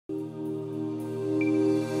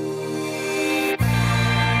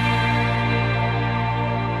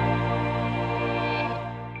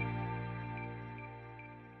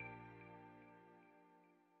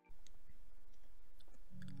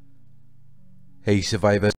Hey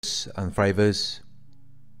survivors and thrivers.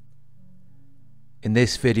 In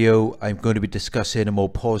this video I'm going to be discussing a more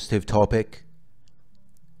positive topic: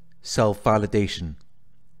 self-validation.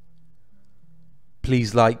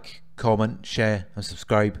 Please like, comment, share and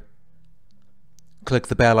subscribe. Click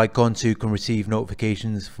the bell icon so you can receive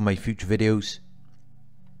notifications for my future videos.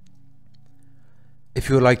 If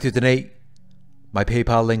you would like to donate, my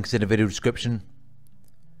PayPal link is in the video description.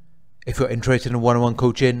 If you're interested in one-on-one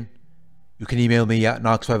coaching, you can email me at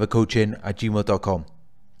narcsurvivorcoaching@gmail.com.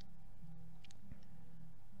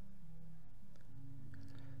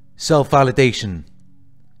 Self-validation.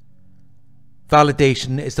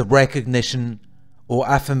 Validation is the recognition or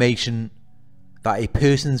affirmation that a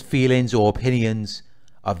person's feelings or opinions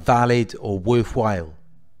are valid or worthwhile.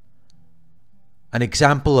 An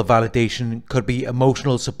example of validation could be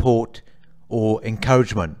emotional support or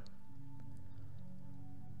encouragement.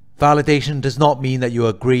 Validation does not mean that you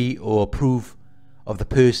agree or approve of the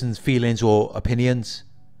person's feelings or opinions.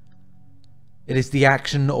 It is the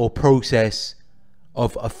action or process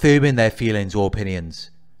of affirming their feelings or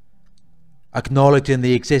opinions, acknowledging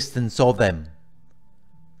the existence of them.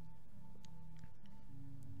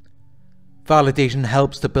 Validation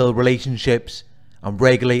helps to build relationships and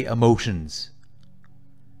regulate emotions.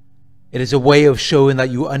 It is a way of showing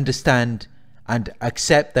that you understand and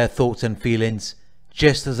accept their thoughts and feelings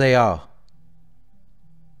just as they are.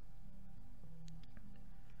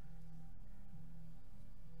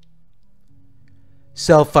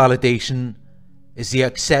 Self-validation is the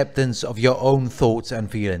acceptance of your own thoughts and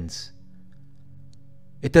feelings.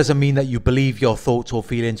 It doesn't mean that you believe your thoughts or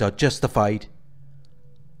feelings are justified.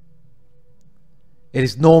 It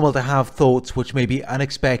is normal to have thoughts which may be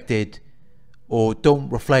unexpected or don't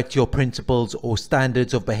reflect your principles or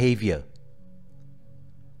standards of behavior.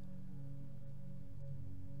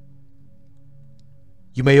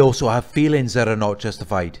 You may also have feelings that are not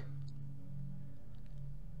justified.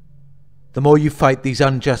 The more you fight these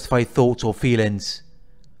unjustified thoughts or feelings,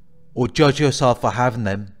 or judge yourself for having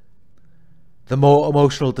them, the more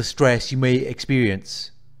emotional distress you may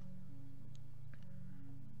experience.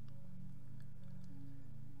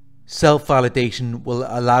 Self-validation will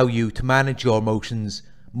allow you to manage your emotions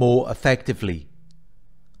more effectively.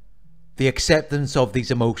 The acceptance of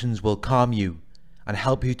these emotions will calm you and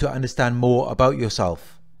help you to understand more about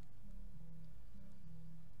yourself.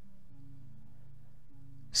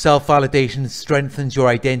 Self-validation strengthens your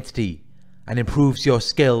identity and improves your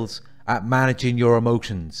skills at managing your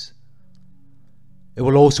emotions. It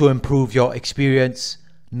will also improve your experience,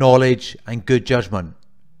 knowledge, and good judgment.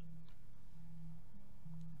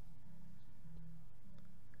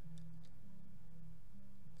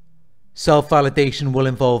 Self-validation will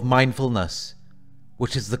involve mindfulness,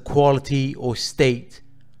 which is the quality or state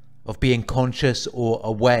of being conscious or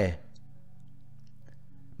aware.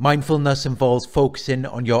 Mindfulness involves focusing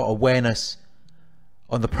on your awareness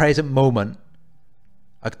on the present moment,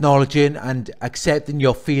 acknowledging and accepting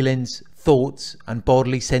your feelings, thoughts, and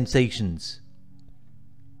bodily sensations.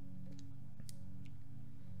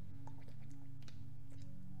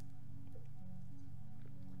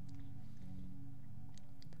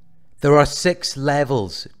 There are 6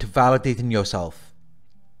 levels to validating yourself.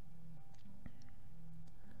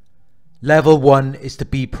 Level 1 is to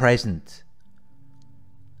be present.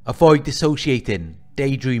 Avoid dissociating,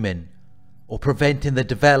 daydreaming, or preventing the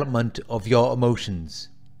development of your emotions.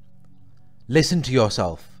 Listen to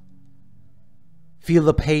yourself. Feel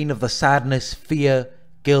the pain of the sadness, fear,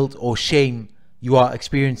 guilt, or shame you are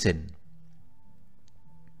experiencing.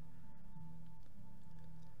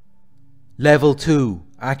 Level 2,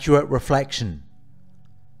 accurate reflection.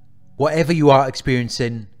 Whatever you are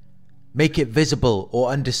experiencing, make it visible or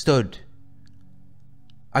understood.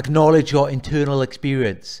 Acknowledge your internal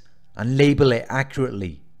experience and label it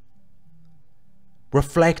accurately.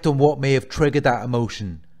 Reflect on what may have triggered that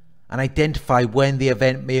emotion and identify when the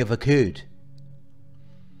event may have occurred.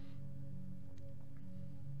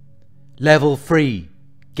 Level 3,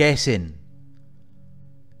 guessing.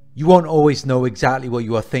 You won't always know exactly what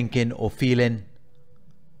you are thinking or feeling.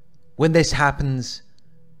 When this happens,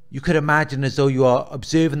 you could imagine as though you are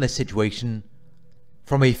observing the situation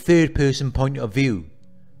from a third-person point of view.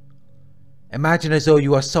 Imagine as though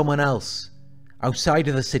you are someone else outside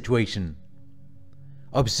of the situation,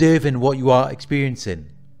 observing what you are experiencing.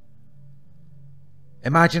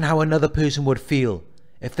 Imagine how another person would feel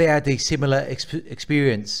if they had a similar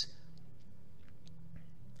experience,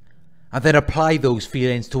 and then apply those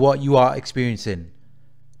feelings to what you are experiencing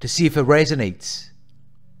to see if it resonates.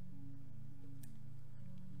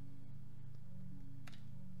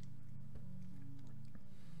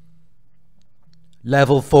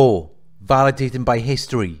 Level 4, validated by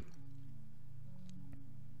history.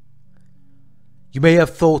 You may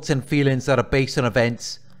have thoughts and feelings that are based on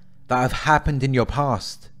events that have happened in your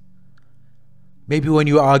past. Maybe when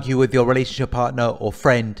you argue with your relationship partner or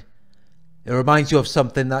friend, it reminds you of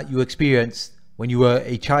something that you experienced when you were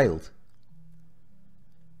a child.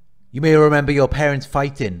 You may remember your parents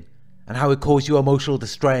fighting and how it caused you emotional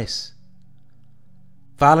distress.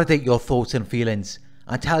 Validate your thoughts and feelings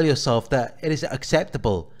and tell yourself that it is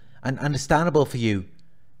acceptable and understandable for you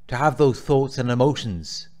to have those thoughts and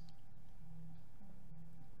emotions.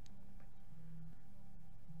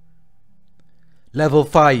 Level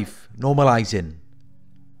 5. Normalizing.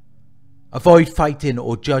 Avoid fighting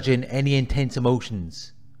or judging any intense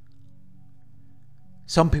emotions.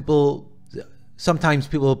 Sometimes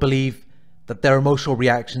people believe that their emotional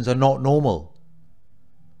reactions are not normal.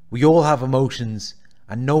 We all have emotions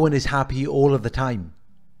and no one is happy all of the time.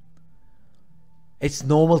 It's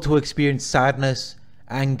normal to experience sadness,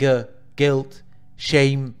 anger, guilt,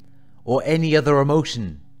 shame, or any other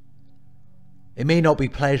emotion. It may not be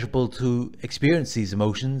pleasurable to experience these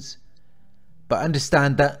emotions, but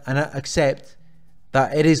understand that and accept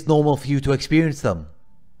that it is normal for you to experience them.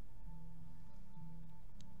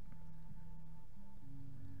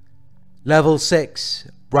 Level 6.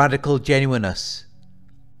 Radical genuineness.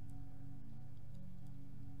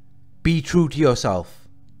 Be true to yourself.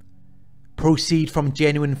 Proceed from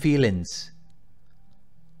genuine feelings.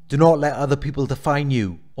 Do not let other people define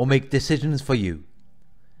you or make decisions for you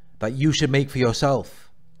that you should make for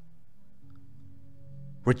yourself.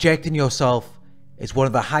 Rejecting yourself is one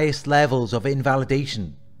of the highest levels of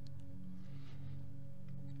invalidation.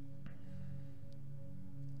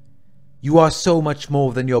 You are so much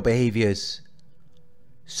more than your behaviors,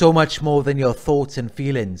 so much more than your thoughts and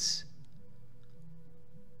feelings.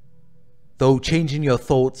 Though changing your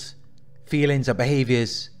thoughts, feelings and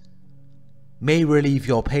behaviors may relieve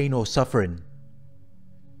your pain or suffering,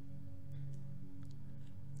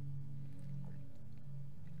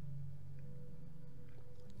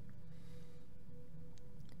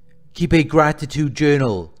 keep a gratitude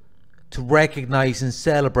journal to recognize and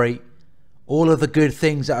celebrate all of the good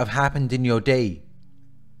things that have happened in your day.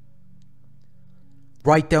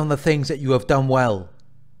 Write down the things that you have done well,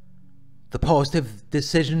 the positive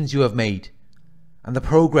decisions you have made, and the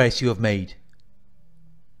progress you have made.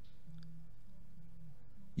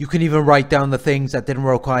 You can even write down the things that didn't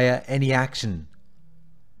require any action.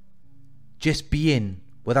 Just being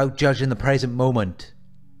without judging the present moment.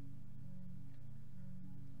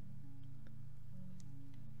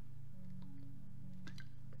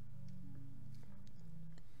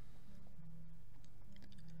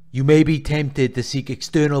 You may be tempted to seek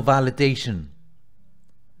external validation.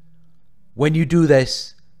 When you do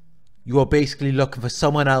this, you are basically looking for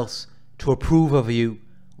someone else to approve of you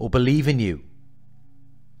or believe in you,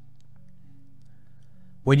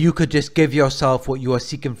 when you could just give yourself what you are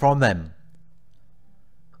seeking from them.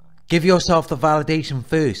 Give yourself the validation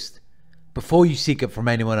first, before you seek it from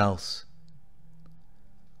anyone else.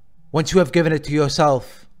 Once you have given it to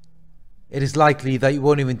yourself, it is likely that you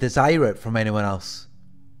won't even desire it from anyone else.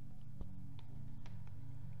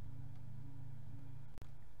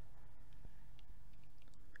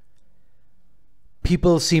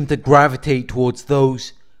 People seem to gravitate towards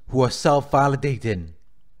those who are self-validating.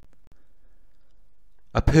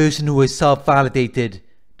 A person who is self-validated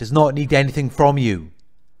does not need anything from you.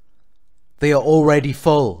 They are already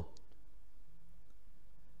full.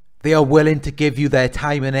 They are willing to give you their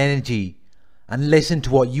time and energy and listen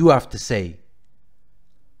to what you have to say.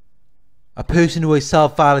 A person who is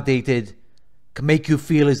self-validated can make you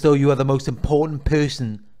feel as though you are the most important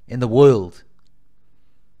person in the world.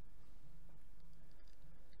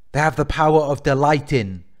 They have the power of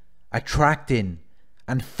delighting, attracting,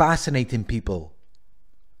 and fascinating people.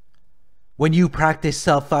 When you practice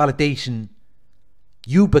self-validation,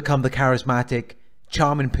 you become the charismatic,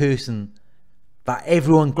 charming person that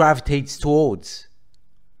everyone gravitates towards.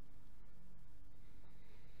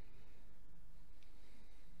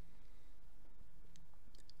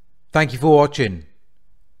 Thank you for watching.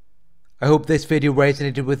 I hope this video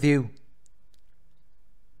resonated with you.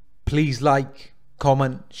 Please like,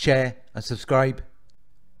 comment, share and subscribe.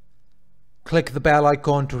 Click the bell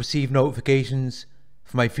icon to receive notifications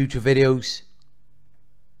for my future videos.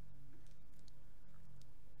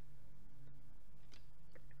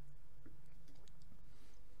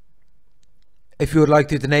 If you would like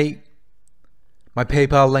to donate, my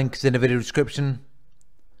PayPal link is in the video description.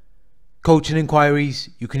 Coaching inquiries,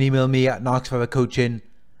 you can email me at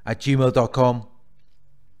narcsurvivorcoaching@gmail.com.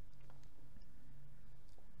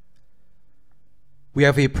 We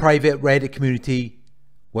have a private Reddit community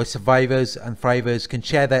where survivors and thrivers can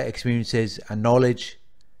share their experiences and knowledge.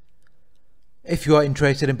 If you are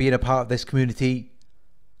interested in being a part of this community,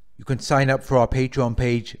 you can sign up for our Patreon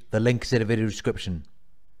page. The link is in the video description.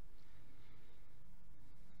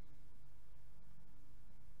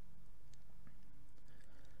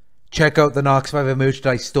 Check out the Narc Survivor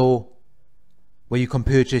merchandise store, where you can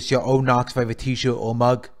purchase your own Narc Survivor t-shirt or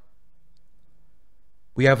mug.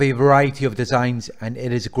 We have a variety of designs and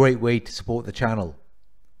it is a great way to support the channel.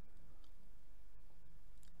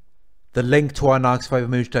 The link to our Narc Survivor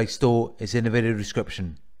merchandise store is in the video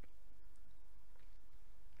description.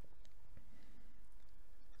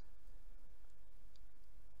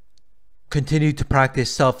 Continue to practice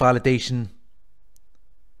self-validation.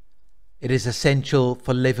 It is essential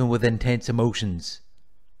for living with intense emotions.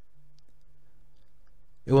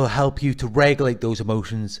 It will help you to regulate those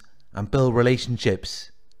emotions and build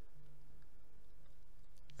relationships.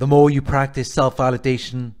 The more you practice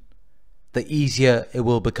self-validation, the easier it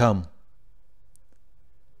will become.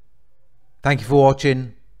 Thank you for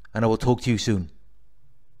watching, and I will talk to you soon.